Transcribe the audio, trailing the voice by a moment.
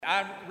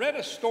I read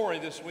a story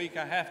this week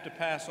I have to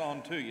pass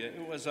on to you.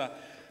 It was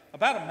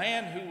about a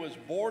man who was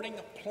boarding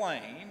a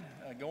plane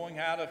going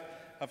out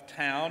of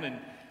town, and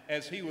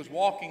as he was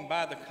walking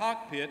by the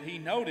cockpit, he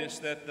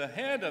noticed that the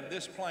head of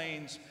this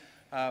plane's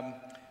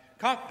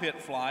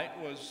cockpit flight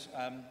was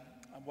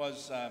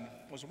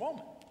a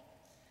woman.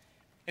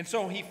 And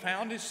so he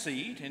found his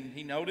seat, and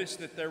he noticed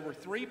that there were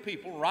three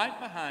people right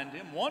behind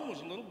him. One was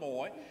a little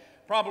boy,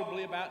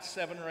 probably about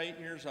 7 or 8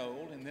 years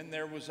old, and then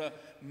there was a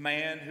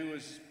man who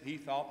was, he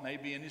thought,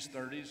 maybe in his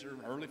 30s or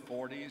early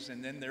 40s,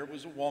 and then there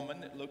was a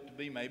woman that looked to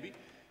be maybe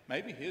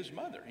his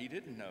mother. He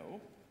didn't know.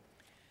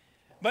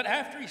 But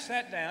after he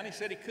sat down, he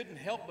said he couldn't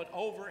help but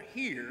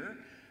overhear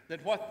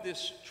that what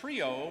this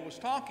trio was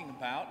talking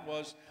about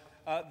was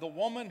the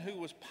woman who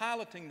was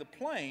piloting the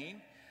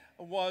plane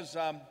was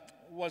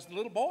the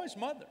little boy's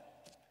mother,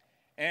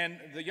 and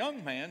the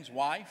young man's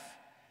wife,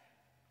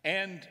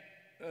 and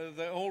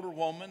the older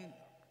woman,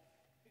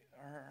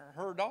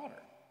 her daughter.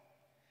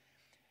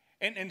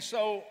 And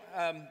so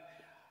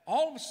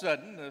all of a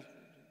sudden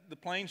the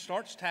plane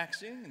starts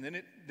taxiing, and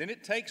then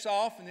it takes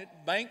off, and it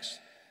banks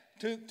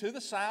to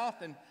the south,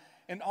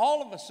 and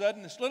all of a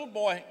sudden this little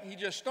boy, he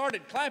just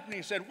started clapping.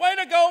 He said, "Way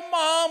to go,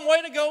 Mom!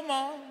 Way to go,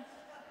 Mom!"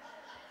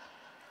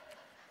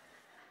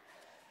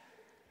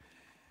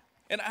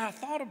 And I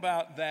thought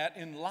about that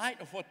in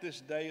light of what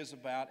this day is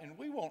about, and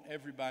we want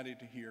everybody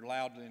to hear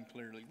loudly and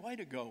clearly, "Way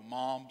to go,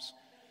 moms."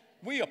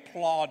 We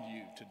applaud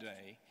you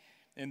today,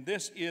 and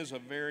this is a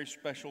very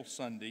special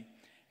Sunday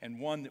and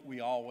one that we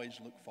always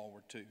look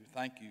forward to.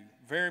 Thank you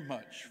very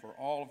much for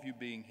all of you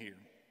being here.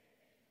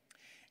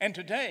 And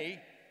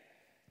today,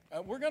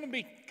 we're going to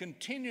be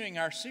continuing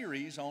our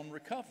series on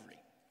recovery.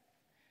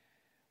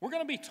 We're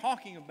going to be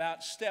talking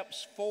about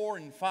steps 4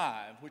 and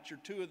 5, which are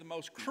two of the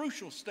most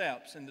crucial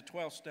steps in the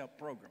 12-step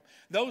program.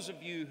 Those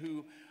of you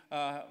who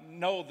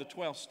know the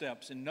 12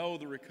 steps and know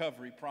the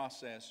recovery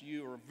process,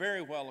 you are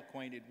very well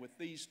acquainted with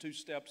these two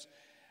steps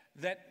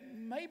that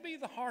may be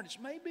the hardest,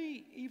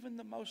 maybe even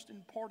the most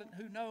important,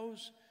 who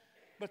knows,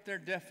 but they're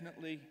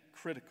definitely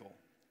critical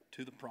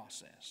to the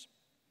process.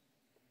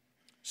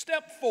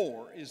 Step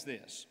 4 is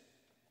this: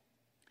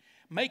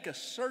 make a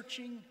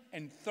searching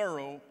and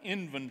thorough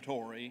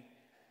inventory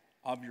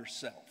of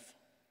yourself.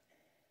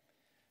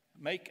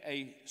 Make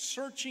a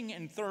searching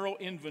and thorough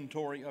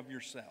inventory of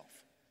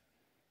yourself.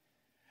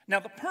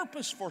 Now, the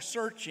purpose for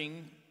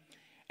searching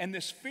and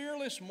this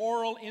fearless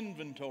moral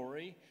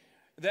inventory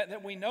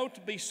that we know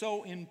to be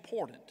so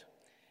important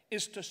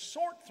is to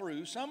sort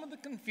through some of the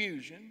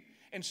confusion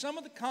and some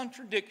of the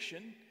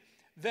contradiction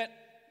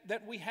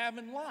that we have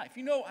in life.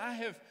 You know, I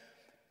have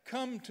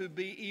come to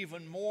be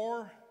even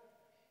more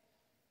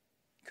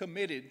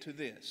committed to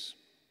this.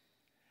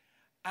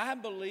 I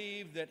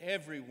believe that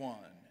everyone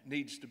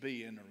needs to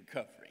be in a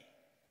recovery.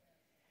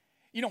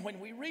 You know, when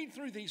we read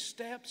through these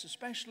steps,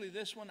 especially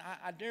this one,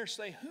 I dare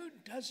say, who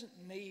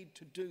doesn't need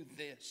to do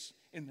this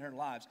in their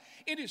lives?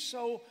 It is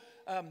so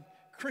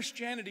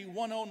Christianity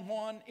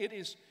 101. It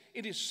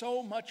is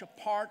so much a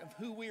part of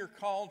who we are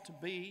called to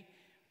be.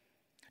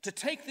 To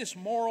take this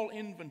moral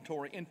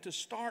inventory and to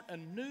start a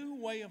new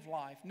way of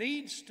life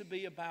needs to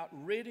be about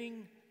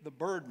ridding the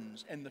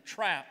burdens and the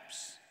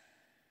traps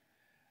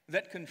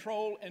that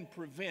control and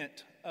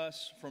prevent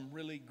us from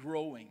really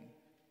growing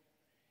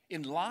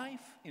in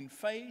life, in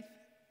faith,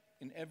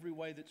 in every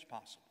way that's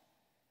possible.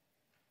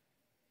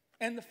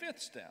 And the 5th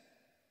step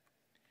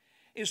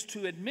is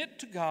to admit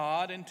to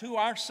God and to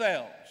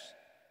ourselves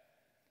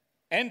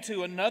and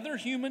to another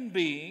human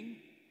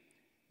being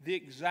the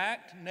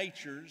exact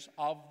natures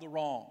of the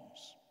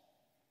wrongs.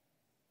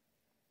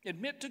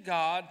 Admit to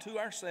God, to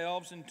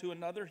ourselves, and to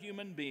another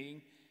human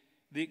being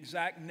the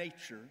exact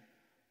nature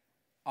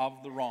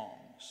of the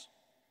wrongs.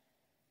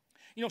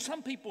 You know,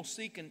 some people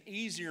seek an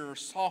easier or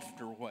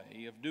softer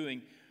way of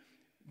doing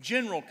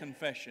general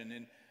confession,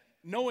 and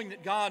knowing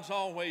that God's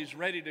always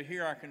ready to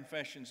hear our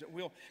confessions, that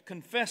we'll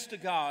confess to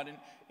God.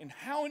 And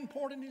how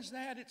important is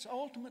that? It's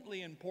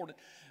ultimately important.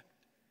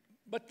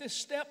 But this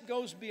step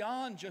goes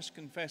beyond just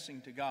confessing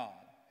to God.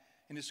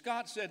 And as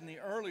Scott said in the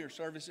earlier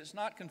service, it's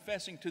not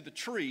confessing to the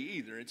tree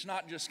either. It's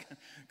not just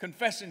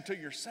confessing to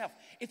yourself.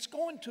 It's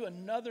going to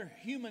another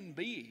human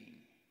being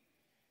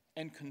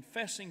and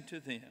confessing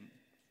to them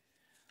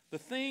the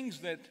things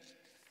that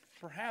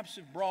perhaps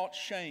have brought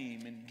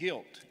shame and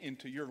guilt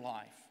into your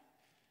life.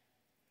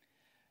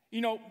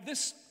 You know,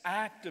 this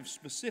act of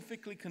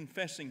specifically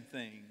confessing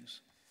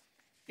things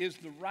is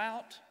the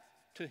route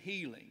to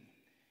healing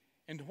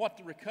and what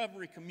the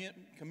recovery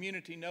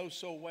community knows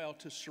so well,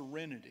 to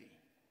serenity.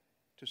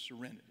 To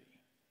serenity.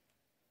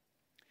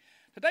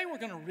 Today we're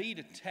going to read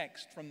a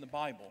text from the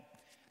Bible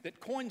that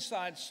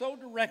coincides so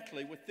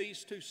directly with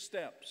these two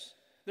steps.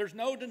 There's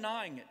no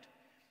denying it.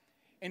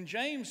 And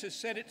James has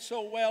said it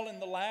so well in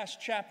the last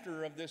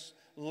chapter of this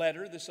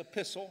letter, this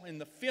epistle, in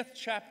the 5th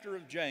chapter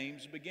of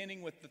James,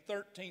 beginning with the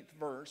 13th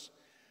verse.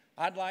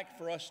 I'd like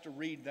for us to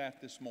read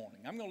that this morning.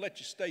 I'm going to let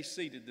you stay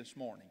seated this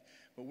morning,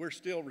 but we're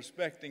still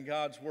respecting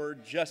God's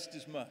word just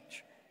as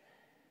much.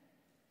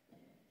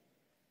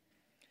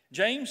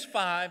 James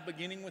 5,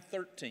 beginning with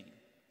 13.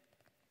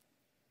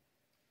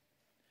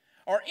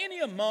 Are any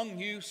among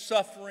you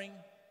suffering?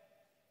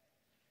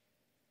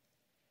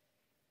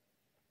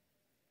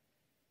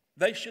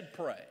 They should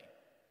pray.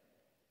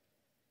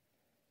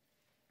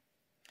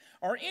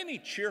 Are any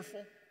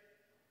cheerful?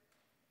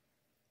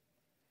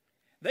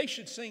 They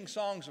should sing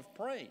songs of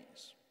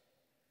praise.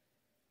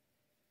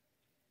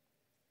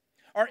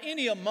 Are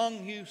any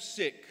among you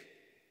sick?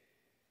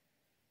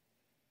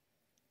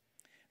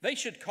 They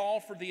should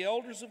call for the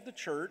elders of the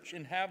church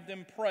and have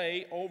them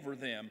pray over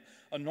them,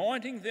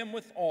 anointing them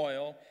with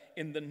oil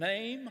in the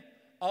name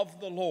of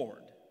the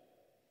Lord.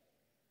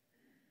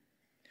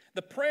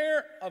 The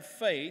prayer of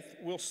faith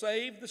will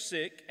save the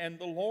sick, and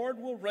the Lord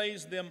will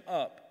raise them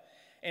up.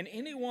 And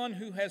anyone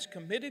who has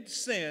committed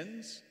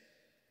sins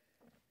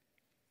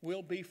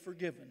will be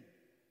forgiven.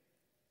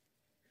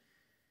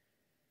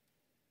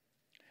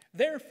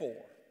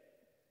 Therefore,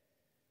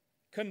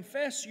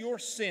 confess your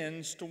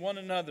sins to one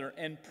another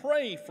and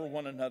pray for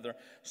one another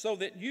so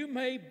that you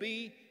may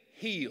be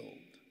healed.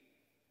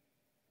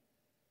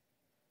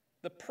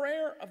 The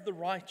prayer of the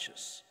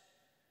righteous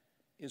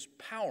is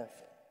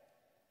powerful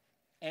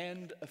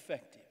and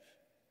effective.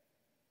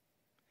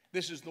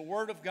 This is the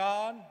word of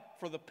God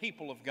for the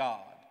people of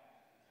God.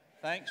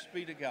 Thanks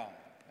be to God.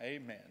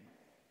 Amen.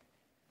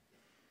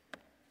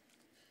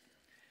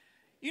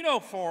 You know,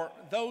 for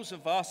those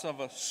of us of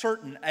a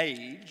certain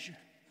age,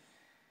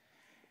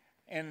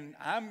 and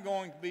I'm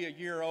going to be a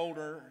year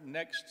older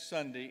next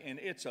Sunday, and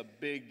it's a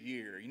big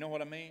year. You know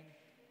what I mean?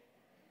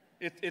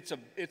 It's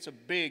a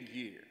big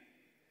year.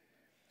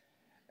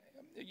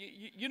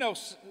 You know,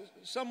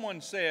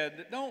 someone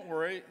said, don't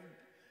worry,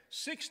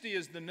 60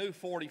 is the new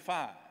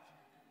 45.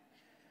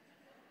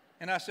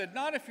 And I said,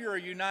 not if you're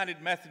a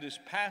United Methodist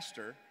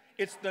pastor,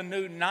 it's the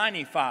new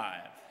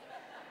 95.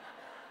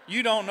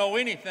 You don't know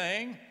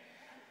anything.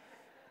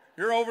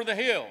 You're over the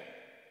hill.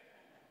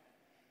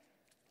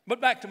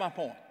 But back to my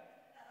point.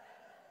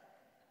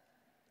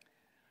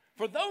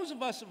 For those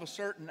of us of a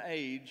certain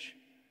age,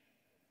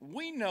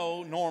 we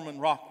know Norman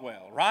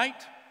Rockwell, right?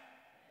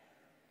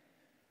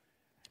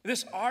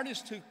 This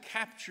artist who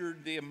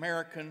captured the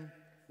American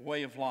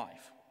way of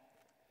life.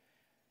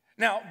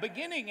 Now,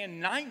 beginning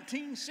in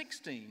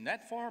 1916,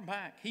 that far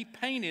back, he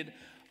painted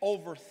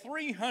over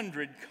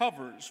 300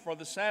 covers for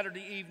the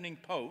Saturday Evening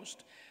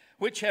Post,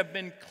 which have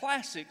been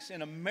classics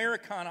in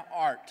Americana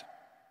art.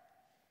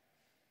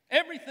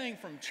 Everything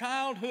from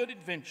childhood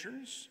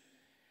adventures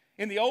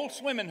in the old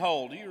swimming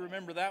hole. Do you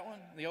remember that one?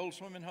 The old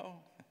swimming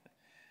hole?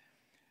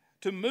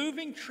 To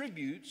moving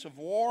tributes of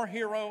war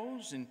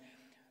heroes and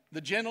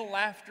the gentle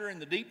laughter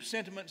and the deep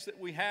sentiments that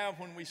we have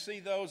when we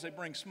see those. They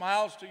bring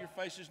smiles to your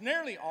faces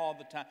nearly all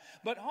the time,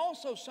 but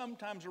also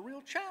sometimes a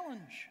real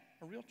challenge,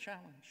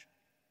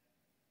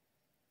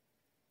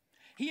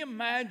 He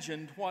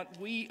imagined what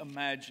we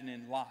imagine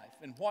in life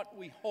and what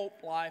we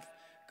hope life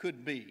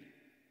could be.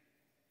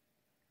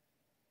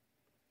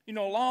 You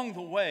know, along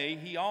the way,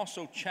 he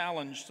also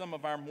challenged some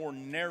of our more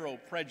narrow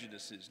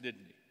prejudices,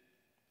 didn't he?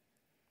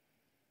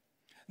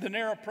 The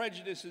narrow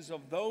prejudices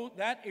of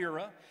that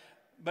era.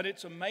 But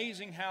it's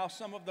amazing how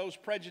some of those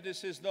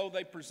prejudices, though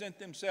they present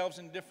themselves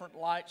in different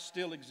lights,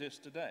 still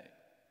exist today.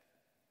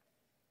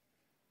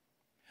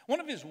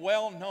 One of his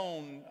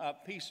well-known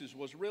pieces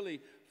was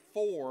really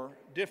 4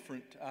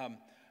 different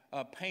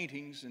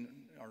paintings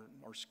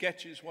or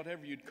sketches,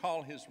 whatever you'd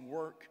call his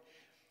work.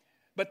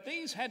 But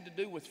these had to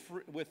do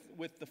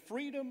with the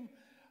freedom,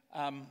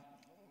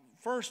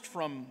 first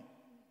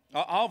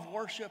of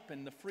worship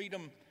and the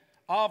freedom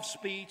of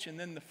speech, and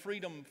then the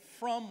freedom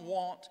from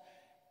want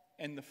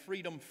and the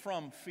freedom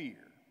from fear.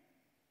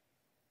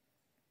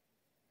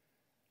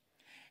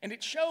 And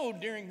it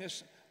showed during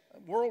this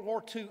World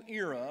War II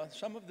era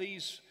some of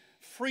these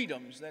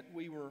freedoms that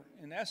we were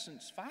in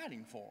essence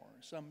fighting for,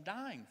 some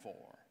dying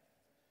for,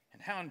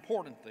 and how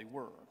important they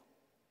were.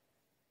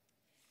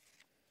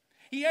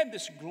 He had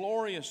this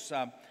glorious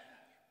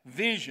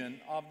vision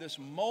of this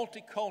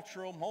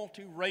multicultural,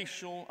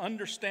 multiracial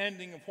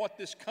understanding of what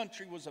this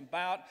country was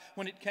about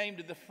when it came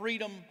to the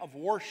freedom of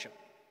worship.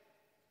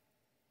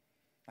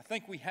 I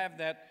think we have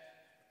that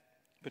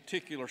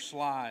particular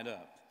slide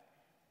up.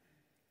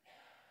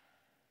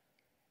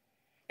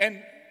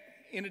 And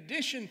in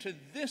addition to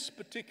this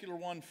particular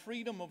one,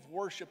 freedom of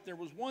worship, there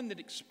was one that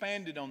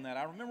expanded on that.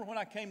 I remember when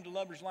I came to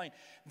Lover's Lane,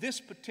 this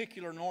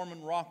particular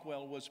Norman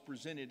Rockwell was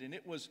presented, and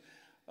it was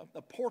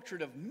a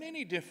portrait of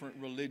many different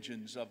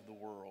religions of the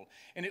world.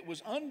 And it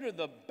was under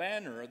the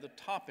banner, the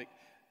topic,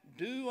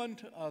 do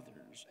unto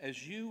others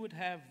as you would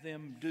have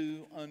them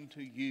do unto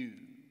you.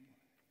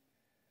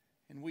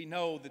 And we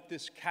know that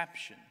this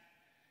caption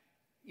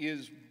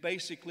is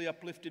basically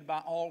uplifted by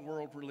all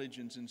world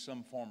religions in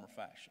some form or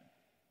fashion.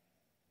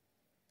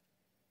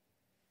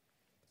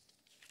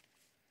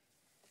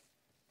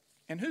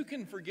 And who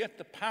can forget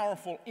the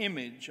powerful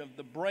image of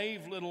the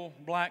brave little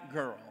black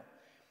girl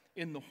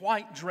in the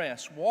white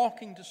dress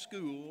walking to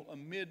school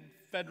amid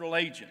federal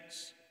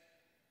agents?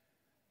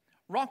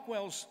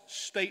 Rockwell's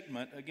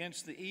statement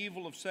against the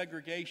evil of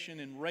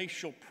segregation and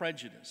racial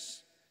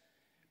prejudice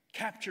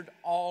captured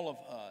all of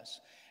us.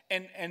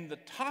 And the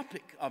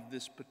topic of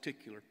this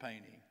particular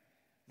painting,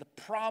 the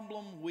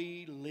problem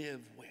we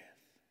live with.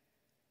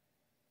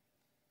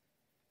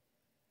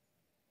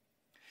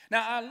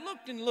 Now, I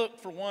looked and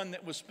looked for one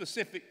that was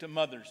specific to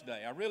Mother's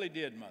Day. I really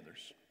did,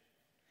 mothers.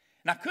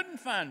 And I couldn't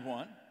find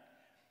one,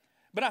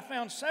 but I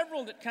found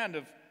several that kind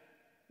of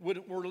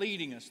were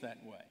leading us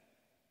that way.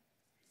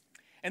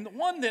 And the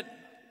one that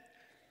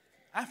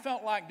I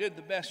felt like did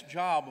the best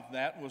job of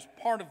that was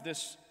part of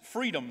this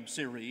Freedom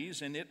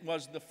series, and it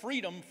was the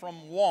Freedom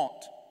from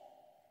Want.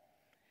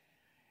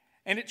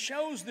 And it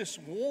shows this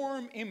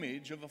warm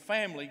image of a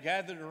family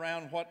gathered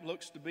around what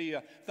looks to be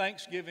a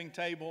Thanksgiving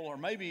table or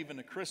maybe even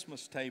a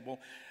Christmas table.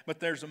 But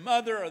there's a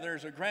mother or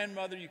there's a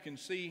grandmother. You can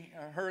see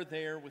her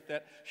there with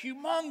that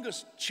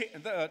humongous,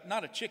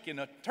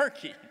 a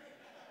turkey.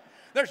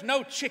 There's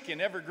no chicken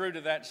ever grew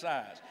to that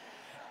size.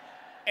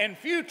 And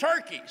few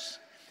turkeys.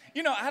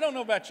 You know, I don't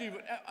know about you,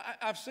 but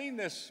I've seen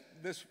this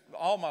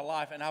all my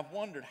life, and I've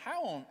wondered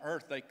how on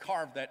earth they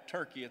carved that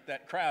turkey at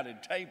that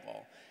crowded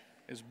table,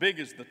 as big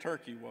as the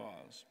turkey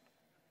was.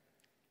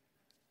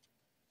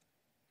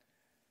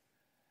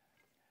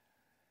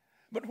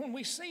 But when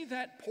we see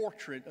that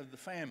portrait of the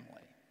family,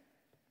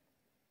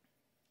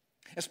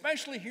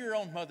 especially here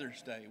on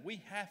Mother's Day,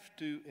 we have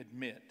to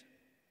admit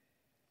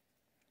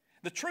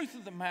the truth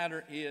of the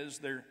matter is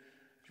there's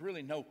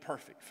really no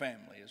perfect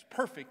family. As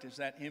perfect as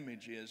that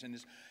image is, and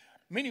as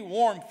many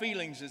warm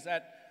feelings as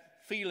that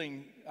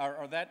feeling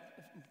or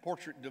that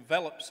portrait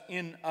develops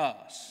in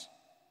us,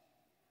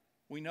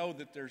 we know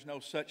that there's no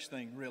such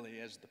thing really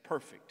as the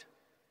perfect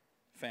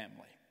family.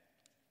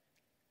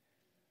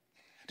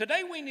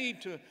 Today we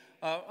need to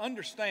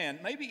understand,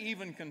 maybe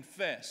even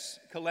confess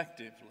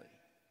collectively,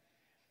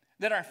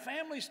 that our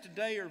families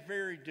today are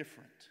very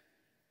different.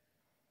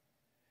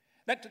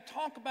 That to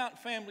talk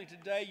about family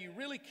today, you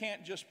really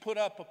can't just put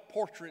up a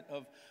portrait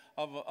of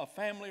a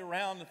family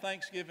around the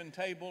Thanksgiving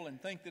table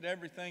and think that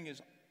everything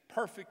is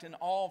perfect in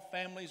all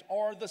families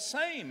or the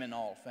same in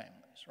all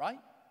families, right?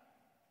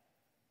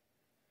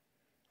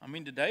 I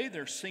mean, today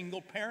there are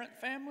single-parent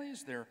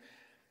families, there are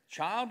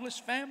childless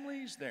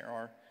families, there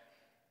are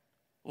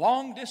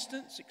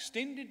long-distance,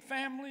 extended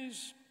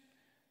families,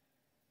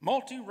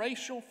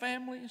 multiracial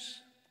families.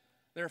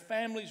 There are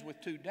families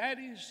with two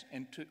daddies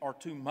or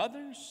two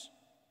mothers.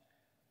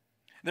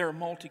 There are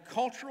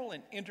multicultural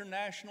and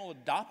international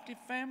adoptive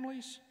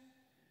families,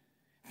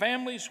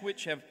 families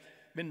which have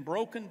been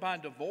broken by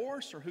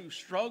divorce or who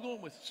struggle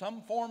with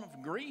some form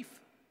of grief.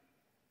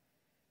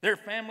 There are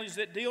families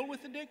that deal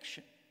with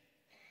addiction.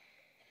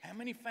 How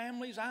many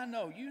families I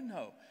know, you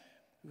know,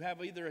 who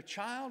have either a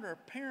child or a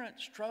parent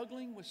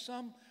struggling with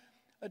some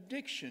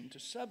addiction to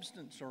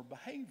substance or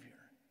behavior?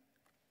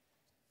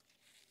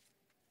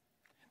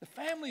 The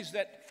families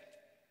that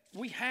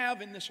we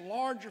have in this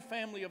larger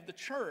family of the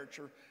church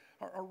are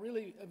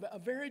really a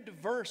very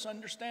diverse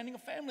understanding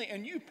of family.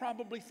 And you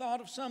probably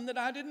thought of some that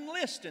I didn't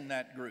list in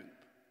that group.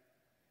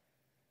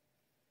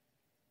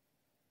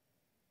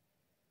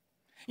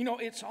 You know,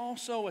 it's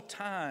also a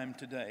time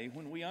today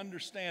when we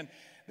understand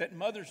that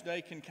Mother's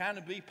Day can kind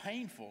of be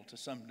painful to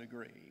some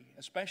degree,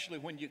 especially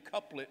when you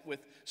couple it with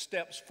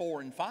steps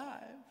 4 and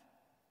 5.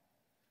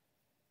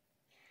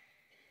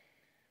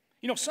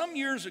 You know, some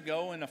years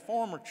ago in a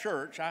former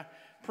church, I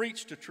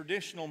preached a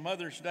traditional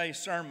Mother's Day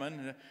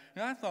sermon,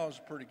 and I thought it was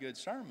a pretty good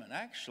sermon,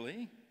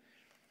 actually.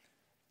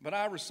 But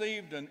I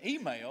received an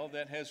email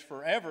that has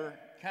forever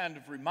kind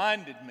of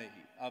reminded me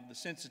of the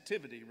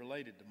sensitivity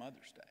related to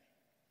Mother's Day.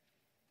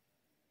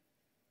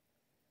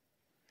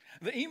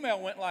 The email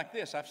went like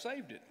this. I've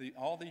saved it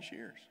all these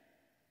years.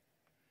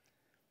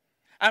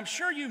 I'm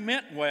sure you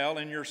meant well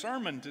in your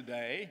sermon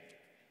today.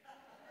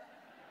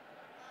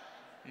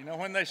 You know,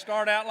 when they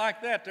start out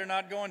like that, they're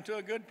not going to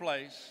a good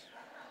place.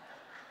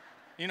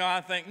 You know,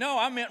 I think, no,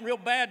 I meant real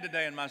bad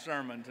today in my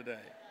sermon today.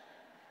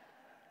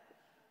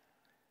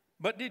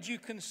 But did you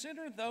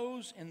consider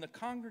those in the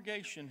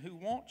congregation who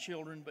want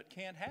children but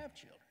can't have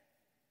children?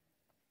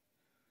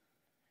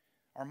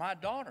 Or my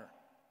daughter,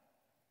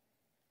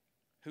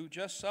 who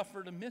just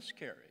suffered a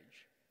miscarriage?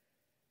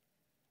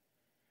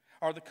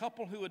 Or the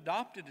couple who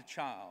adopted a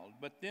child,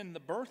 but then the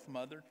birth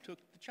mother took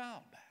the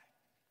child back?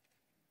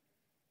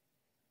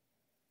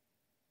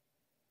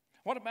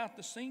 What about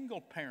the single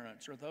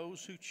parents or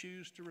those who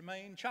choose to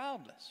remain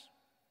childless?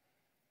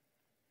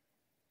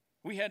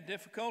 We had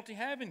difficulty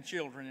having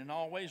children and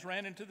always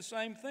ran into the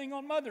same thing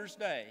on Mother's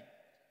Day.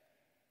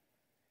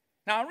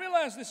 Now, I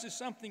realize this is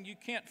something you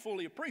can't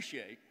fully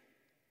appreciate,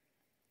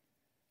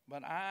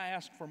 but I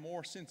ask for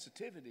more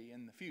sensitivity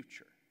in the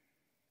future.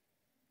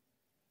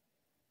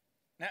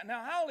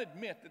 Now I'll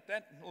admit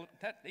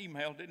that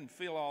email didn't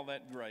feel all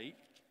that great,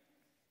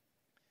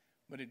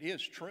 but it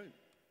is true.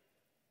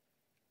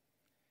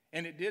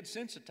 And it did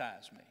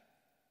sensitize me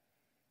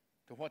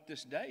to what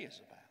this day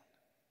is about.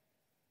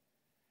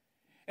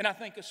 And I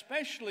think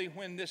especially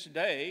when this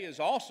day is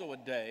also a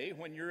day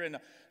when you're in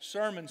a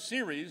sermon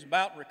series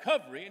about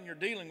recovery and you're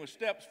dealing with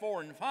steps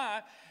 4 and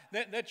 5,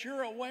 that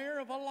you're aware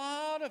of a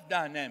lot of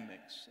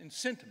dynamics and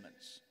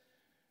sentiments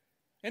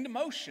and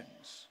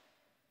emotions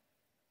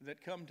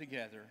that come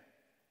together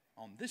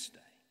on this day.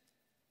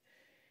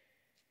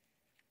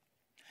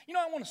 You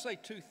know, I want to say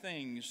two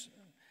things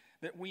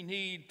that we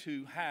need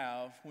to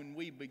have when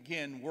we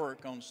begin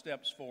work on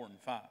steps 4 and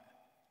 5.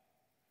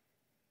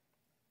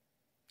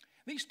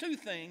 These two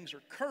things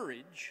are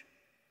courage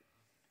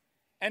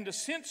and a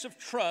sense of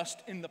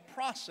trust in the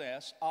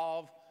process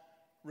of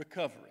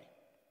recovery.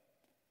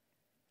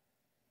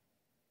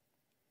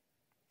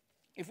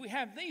 If we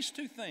have these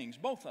two things,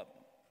 both of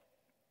them,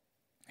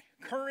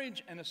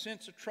 courage and a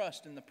sense of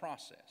trust in the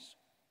process,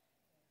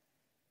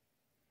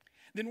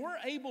 then we're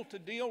able to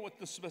deal with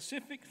the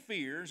specific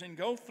fears and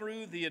go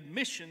through the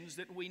admissions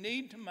that we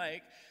need to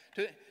make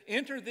to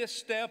enter this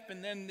step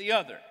and then the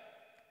other.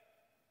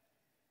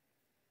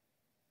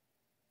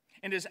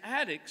 And as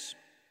addicts,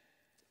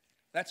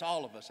 that's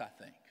all of us, I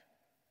think.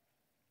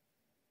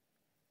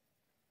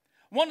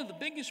 One of the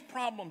biggest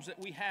problems that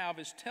we have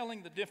is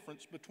telling the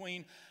difference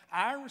between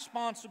our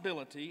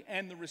responsibility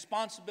and the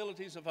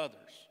responsibilities of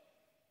others.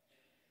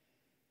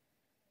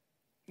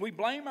 We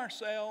blame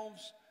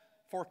ourselves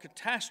for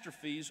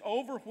catastrophes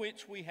over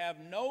which we have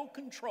no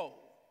control.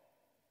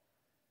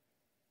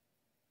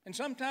 And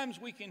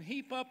sometimes we can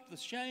heap up the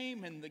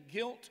shame and the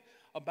guilt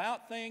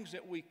about things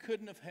that we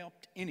couldn't have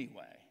helped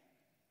anyway.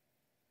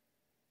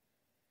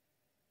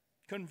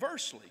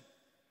 Conversely,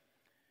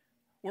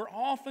 we're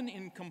often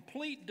in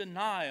complete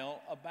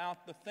denial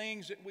about the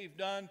things that we've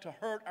done to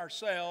hurt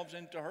ourselves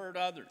and to hurt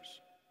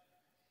others.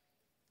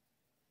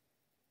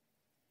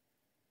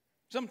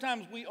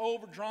 Sometimes we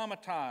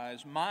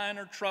over-dramatize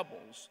minor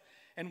troubles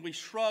and we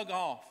shrug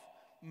off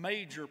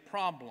major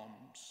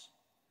problems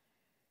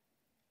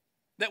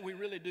that we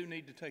really do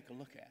need to take a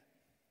look at.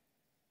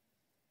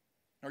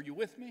 Are you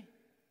with me?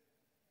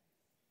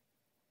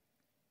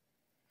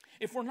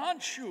 If we're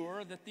not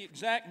sure that the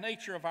exact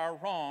nature of our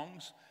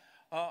wrongs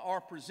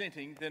are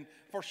presenting, then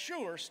for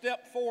sure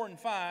step 4 and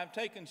 5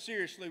 taken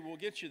seriously will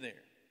get you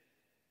there.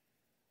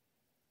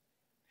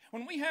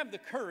 When we have the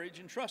courage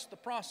and trust the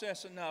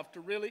process enough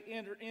to really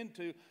enter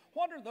into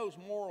what are those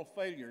moral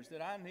failures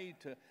that I need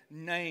to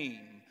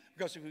name,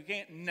 because if we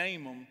can't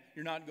name them,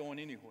 you're not going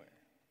anywhere.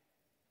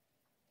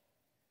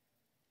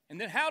 And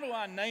then how do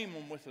I name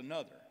them with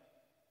another?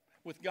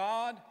 With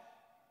God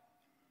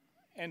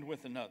and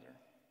with another.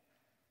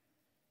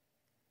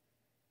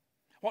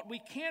 What we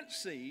can't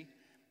see,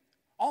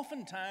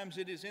 oftentimes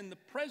it is in the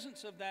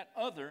presence of that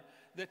other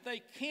that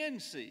they can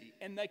see,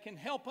 and they can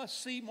help us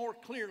see more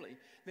clearly,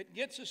 that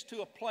gets us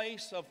to a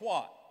place of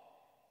what?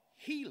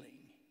 Healing.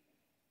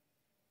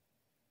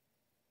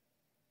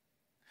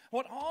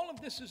 What all of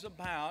this is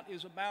about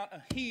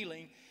a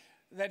healing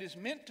that is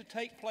meant to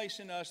take place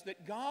in us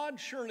that God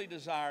surely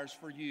desires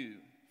for you,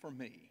 for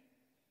me,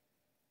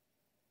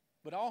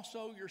 but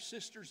also your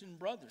sisters and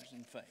brothers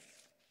in faith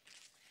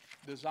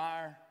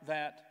desire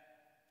that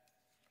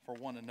for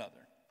one another.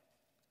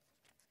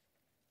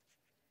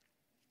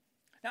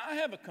 Now, I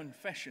have a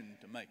confession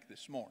to make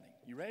this morning.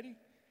 You ready?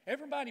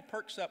 Everybody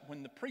perks up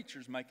when the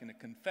preacher's making a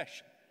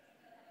confession.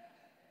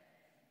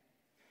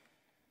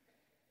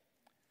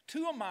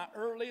 Two of my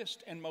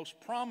earliest and most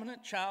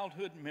prominent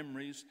childhood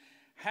memories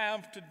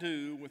have to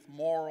do with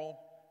moral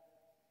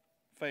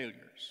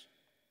failures,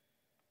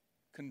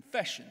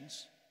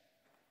 confessions,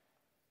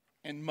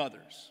 and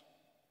mothers.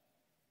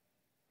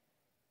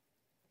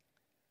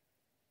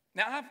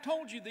 Now, I've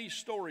told you these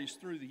stories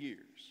through the years.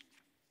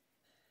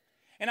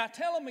 And I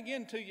tell them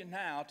again to you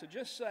now to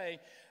just say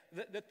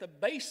that the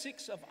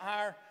basics of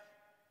our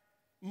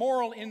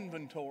moral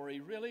inventory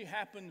really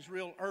happens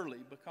real early,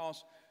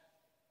 because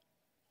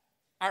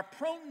our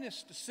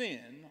proneness to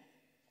sin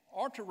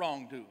or to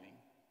wrongdoing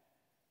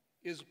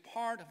is a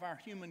part of our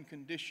human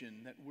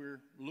condition that we're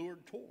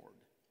lured toward.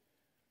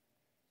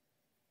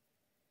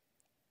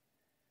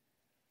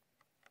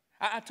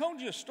 I told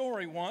you a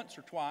story once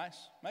or twice,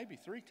 maybe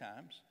 3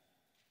 times,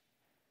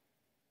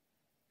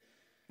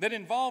 that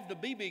involved a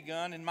BB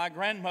gun and my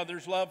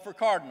grandmother's love for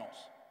cardinals.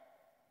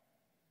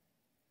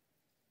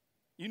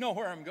 You know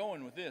where I'm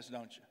going with this,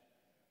 don't you?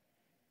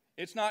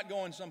 It's not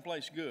going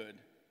someplace good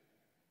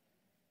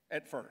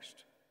at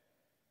first.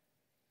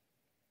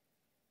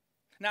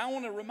 Now, I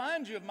want to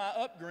remind you of my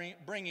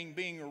upbringing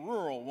being a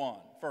rural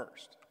one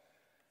first.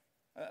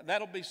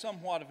 That'll be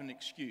somewhat of an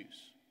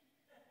excuse.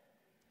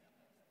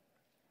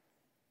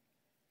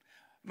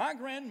 My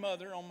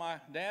grandmother on my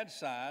dad's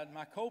side,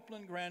 my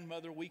Copeland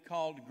grandmother we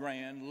called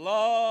Gran,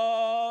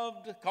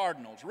 loved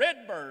cardinals,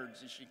 red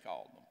birds as she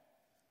called them.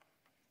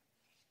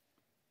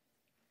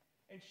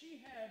 And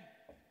she had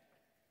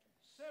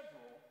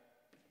several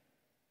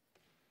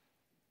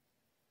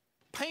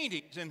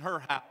paintings in her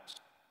house,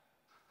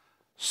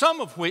 some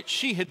of which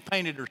she had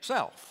painted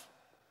herself,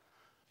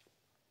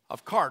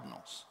 of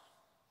cardinals.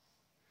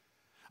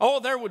 Oh,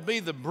 there would be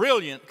the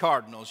brilliant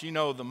cardinals, you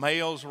know, the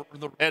males were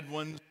the red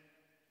ones.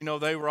 You know,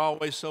 they were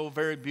always so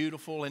very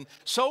beautiful, and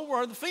so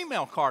were the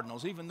female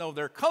cardinals, even though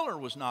their color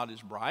was not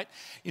as bright.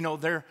 You know,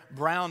 their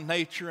brown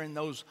nature and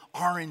those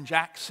orange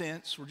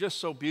accents were just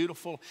so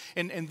beautiful.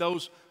 And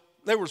those,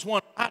 there was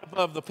one right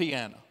above the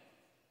piano.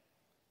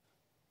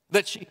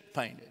 that she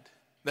painted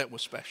that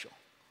was special.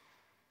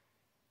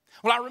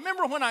 Well, I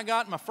remember when I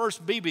got my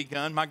first BB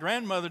gun, my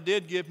grandmother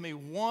did give me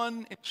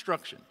one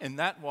instruction, and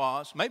that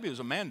was, maybe it was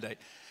a mandate,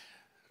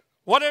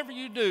 whatever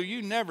you do,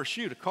 you never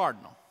shoot a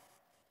cardinal.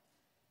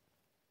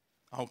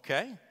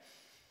 Okay,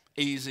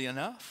 easy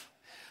enough.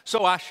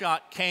 So I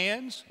shot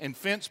cans and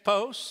fence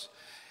posts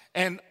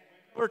and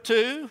or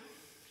two,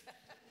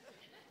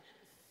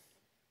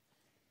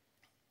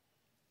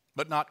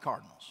 but not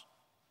cardinals.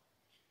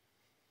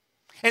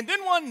 And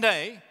then one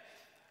day,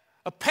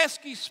 a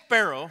pesky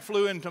sparrow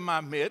flew into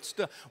my midst,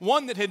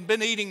 one that had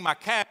been eating my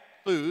cat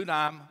food,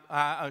 I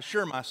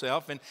assure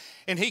myself,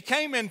 and he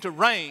came into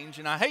range,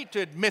 and I hate to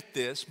admit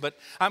this, but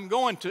I'm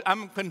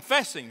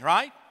confessing,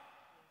 right?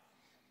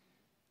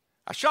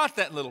 I shot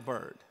that little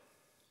bird.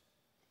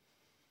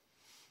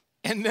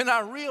 And then I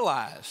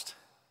realized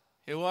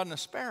it wasn't a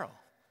sparrow.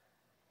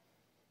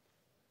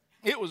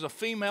 It was a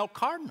female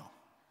cardinal.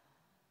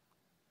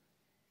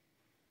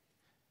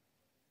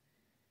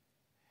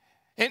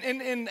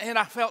 And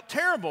I felt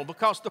terrible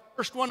because the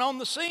first one on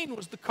the scene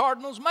was the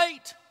cardinal's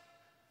mate,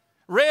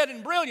 red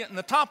and brilliant in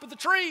the top of the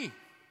tree.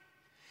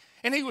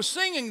 And he was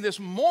singing this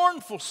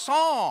mournful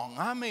song.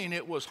 I mean,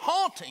 it was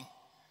haunting.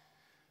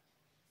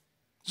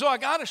 So I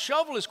got a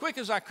shovel as quick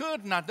as I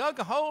could, and I dug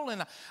a hole,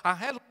 and I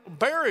had a little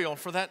burial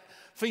for that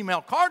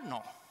female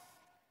cardinal.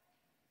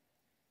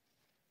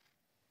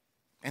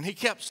 And he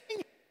kept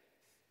singing.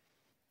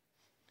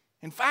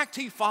 In fact,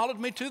 he followed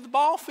me to the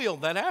ball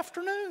field that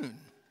afternoon.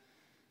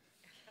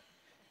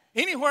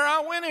 Anywhere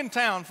I went in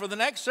town for the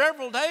next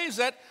several days,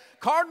 that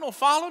cardinal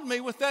followed me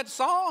with that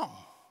song.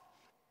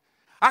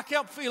 I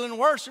kept feeling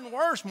worse and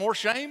worse, more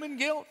shame and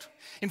guilt.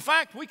 In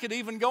fact, we could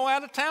even go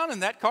out of town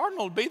and that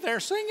cardinal would be there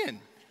singing.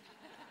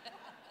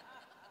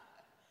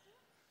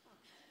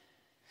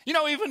 You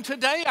know, even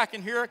today I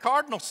can hear a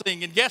cardinal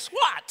sing, and guess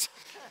what?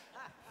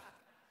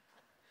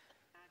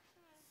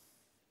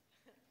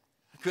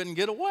 I couldn't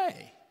get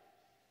away.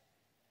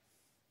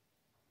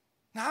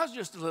 Now, I was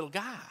just a little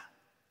guy.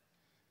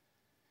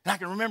 And I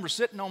can remember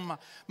sitting on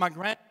my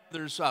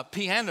grandmother's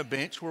piano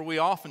bench where we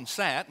often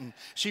sat, and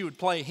she would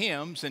play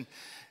hymns.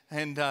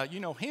 And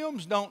you know,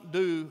 hymns don't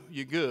do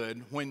you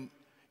good when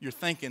you're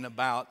thinking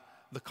about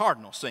the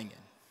cardinal singing.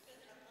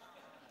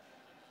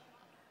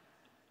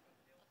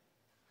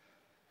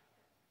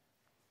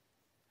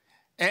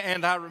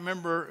 And I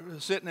remember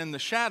sitting in the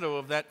shadow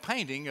of that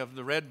painting of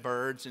the red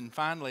birds, and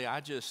finally I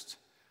just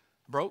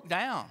broke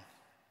down.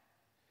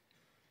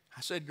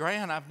 I said,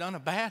 Gran, I've done a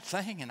bad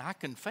thing, and I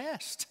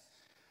confessed.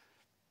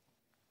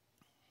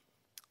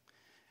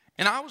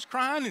 And I was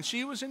crying, and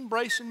she was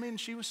embracing me, and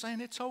she was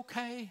saying, it's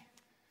okay.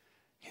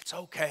 It's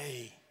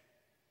okay.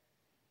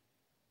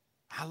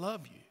 I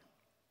love you.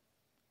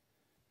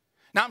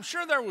 Now, I'm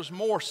sure there was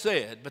more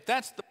said, but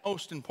that's the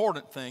most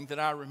important thing that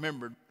I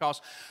remembered,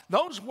 because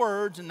those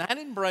words and that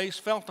embrace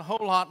felt a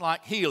whole lot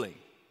like healing.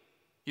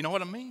 You know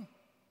what I mean?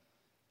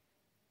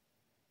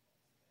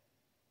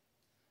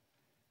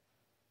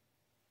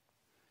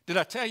 Did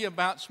I tell you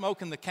about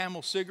smoking the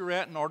Camel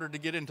cigarette in order to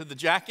get into the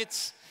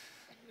jackets?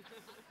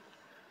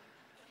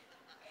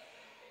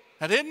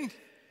 I didn't?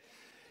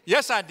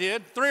 Yes, I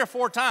did, 3 or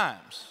 4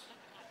 times.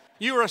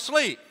 You were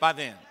asleep by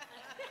then.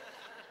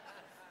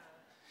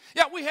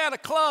 Yeah, we had a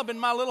club in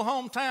my little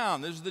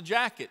hometown. This was the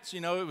Jackets.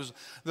 You know, it was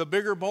the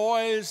bigger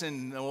boys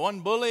and the one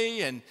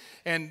bully. And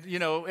you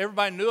know,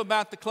 everybody knew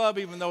about the club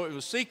even though it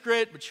was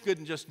secret, but you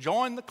couldn't just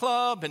join the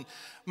club. And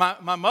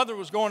my mother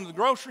was going to the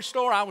grocery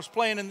store. I was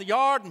playing in the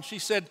yard, and she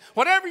said,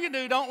 whatever you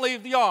do, don't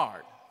leave the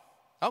yard.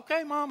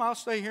 Okay, Mom, I'll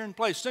stay here and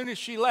play. As soon as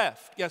she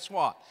left, guess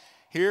what?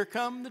 Here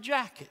come the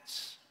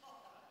Jackets.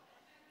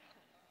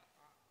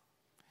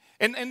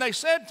 And they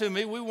said to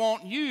me, we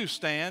want you,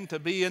 Stan, to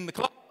be in the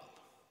club.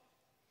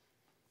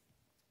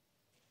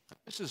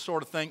 This is the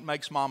sort of thing that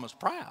makes mamas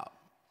proud.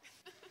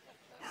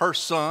 Her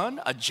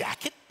son, a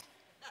jacket.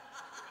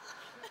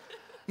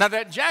 Now,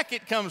 that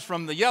jacket comes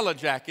from the yellow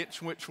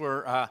jackets, which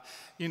were,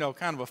 you know,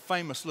 kind of a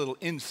famous little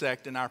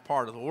insect in our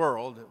part of the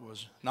world that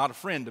was not a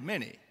friend to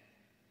many.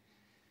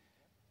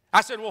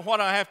 I said, well, what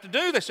do I have to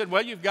do? They said,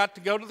 well, you've got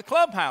to go to the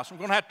clubhouse. We're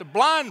going to have to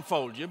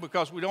blindfold you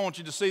because we don't want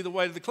you to see the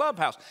way to the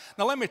clubhouse.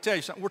 Now, let me tell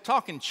you something. We're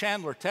talking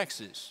Chandler,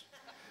 Texas.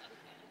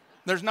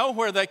 There's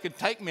nowhere they could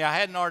take me I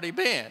hadn't already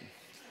been.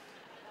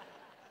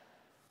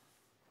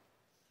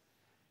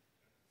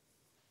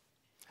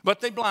 But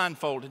they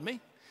blindfolded me.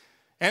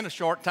 And a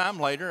short time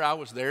later, I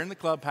was there in the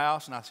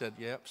clubhouse, and I said,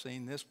 yep,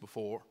 seen this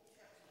before.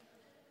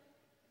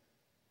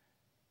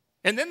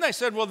 And then they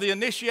said, well, the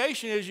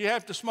initiation is you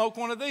have to smoke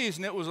one of these.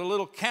 And it was a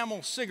little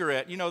Camel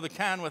cigarette, you know, the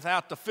kind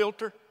without the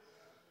filter.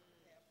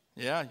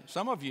 Yeah,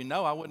 some of you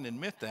know I wouldn't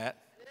admit that.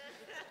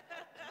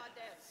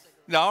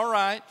 All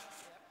right.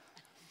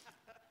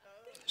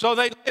 So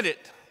they lit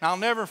it. I'll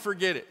never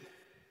forget it.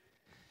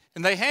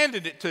 And they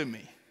handed it to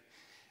me.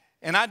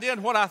 And I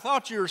did what I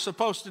thought you were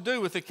supposed to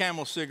do with the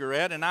Camel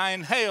cigarette, and I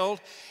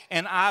inhaled,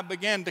 and I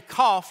began to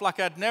cough like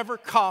I'd never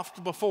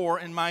coughed before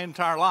in my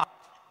entire life.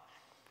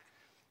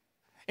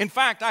 In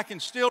fact, I can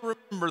still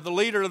remember the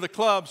leader of the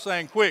club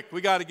saying, "Quick,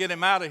 we got to get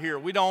him out of here.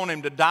 We don't want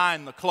him to die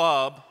in the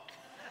club."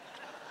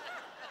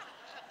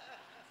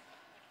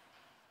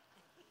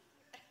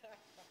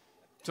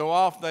 So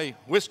off they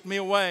whisked me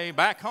away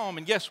back home,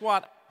 and guess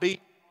what? Be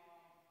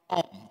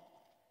home.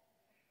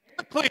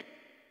 Clear,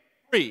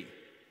 free.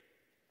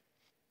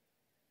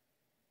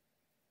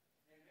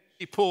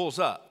 She pulls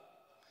up.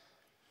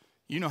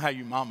 You know how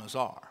you mamas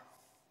are.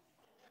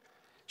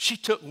 She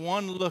took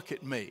one look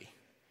at me,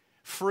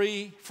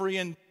 free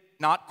and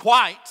not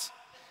quite.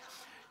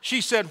 She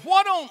said,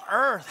 "What on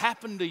earth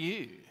happened to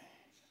you?"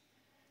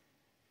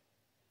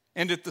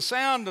 And at the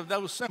sound of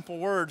those simple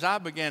words, I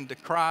began to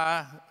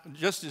cry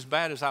just as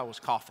bad as I was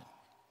coughing.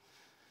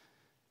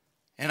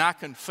 And I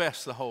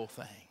confessed the whole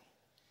thing.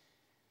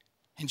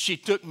 And she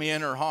took me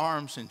in her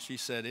arms and she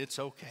said, "It's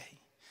okay.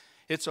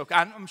 It's okay."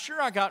 I'm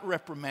sure I got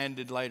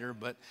reprimanded later,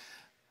 but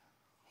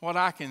what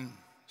I can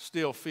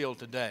still feel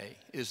today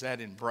is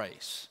that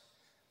embrace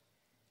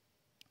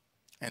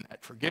and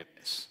that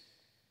forgiveness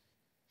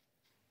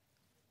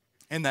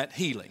and that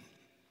healing.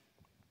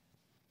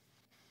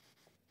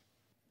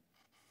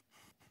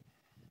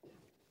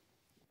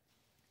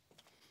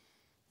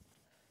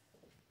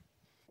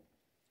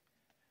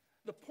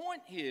 The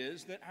point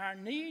is that our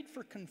need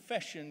for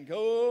confession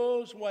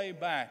goes way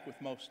back with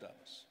most of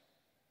us.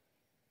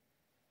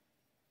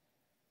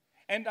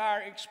 And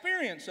our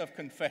experience of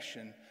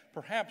confession,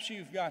 perhaps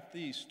you've got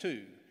these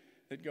too,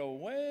 that go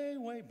way,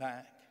 way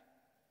back.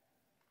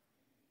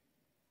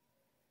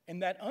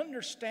 And that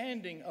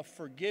understanding of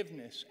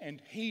forgiveness and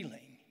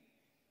healing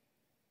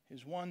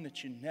is one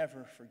that you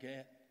never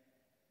forget.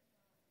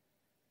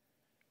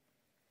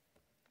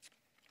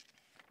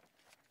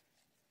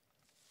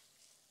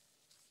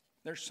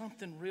 There's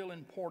something real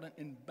important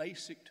and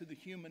basic to the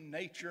human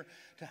nature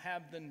to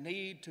have the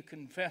need to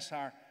confess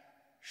our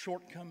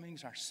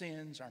shortcomings, our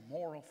sins, our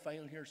moral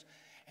failures,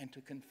 and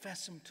to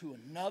confess them to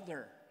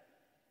another.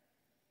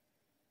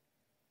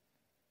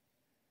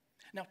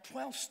 Now,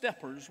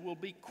 12-steppers will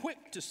be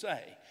quick to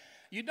say,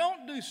 you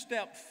don't do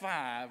step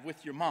 5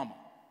 with your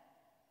mama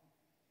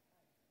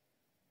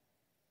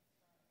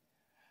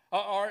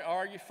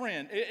or your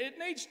friend. It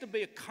needs to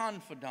be a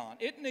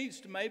confidant. It needs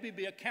to maybe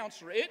be a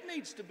counselor. It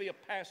needs to be a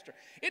pastor.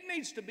 It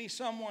needs to be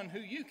someone who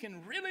you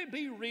can really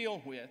be real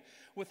with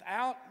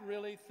without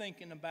really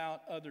thinking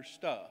about other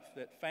stuff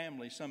that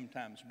family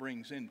sometimes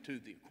brings into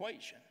the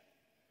equation.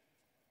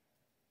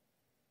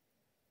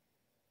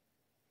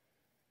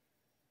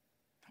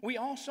 We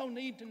also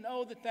need to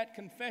know that that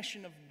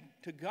confession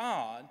to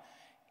God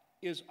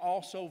is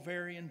also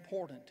very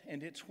important,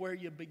 and it's where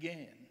you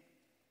begin.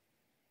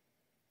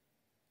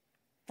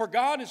 For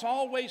God is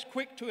always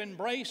quick to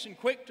embrace and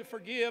quick to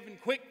forgive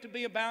and quick to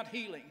be about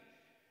healing.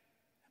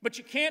 But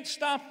you can't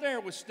stop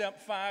there with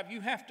step 5. You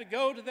have to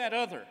go to that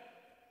other,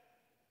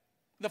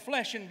 the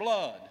flesh and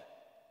blood.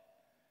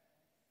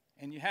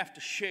 And you have to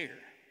share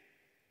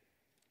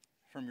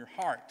from your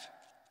heart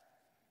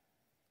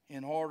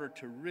in order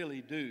to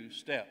really do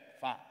step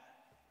 5.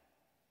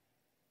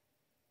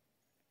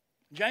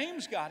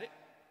 James got it.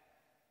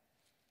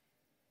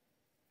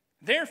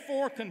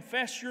 Therefore,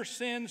 confess your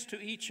sins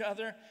to each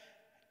other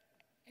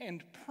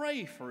and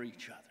pray for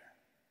each other,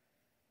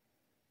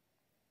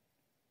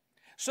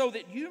 so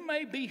that you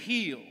may be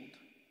healed.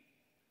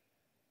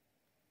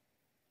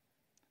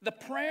 The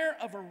prayer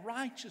of a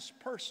righteous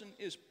person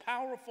is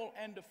powerful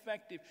and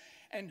effective.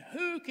 And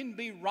who can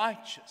be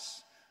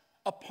righteous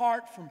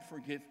apart from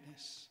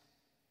forgiveness?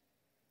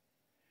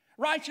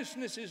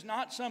 Righteousness is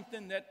not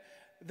something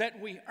that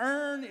we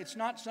earn. It's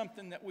not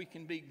something that we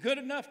can be good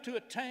enough to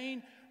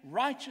attain.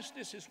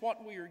 Righteousness is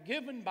what we are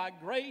given by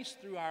grace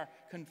through our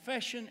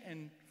confession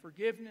and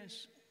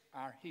forgiveness,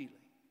 our healing.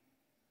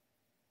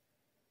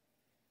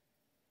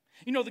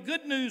 You know, the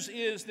good news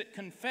is that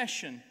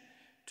confession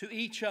to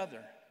each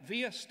other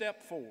via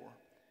step 4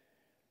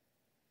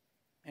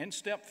 and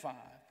step 5,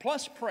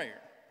 plus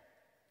prayer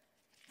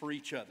for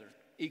each other,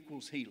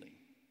 equals healing.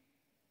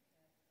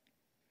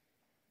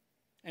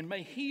 And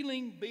may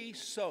healing be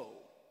so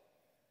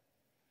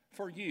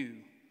for you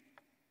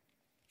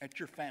at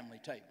your family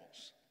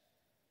tables.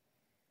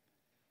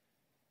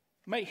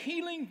 May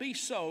healing be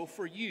so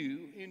for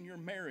you in your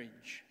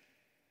marriage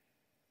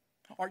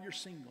or your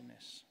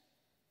singleness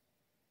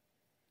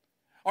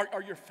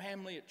or your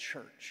family at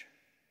church.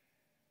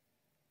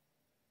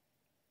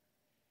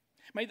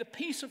 May the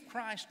peace of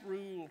Christ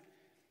rule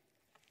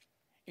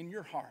in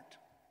your heart.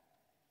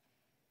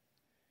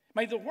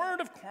 May the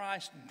word of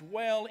Christ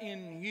dwell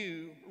in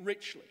you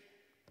richly.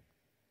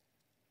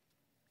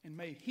 And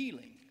may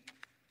healing,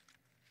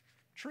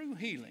 true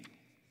healing,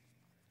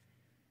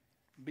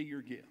 be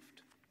your gift.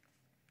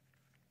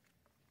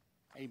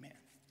 Amen.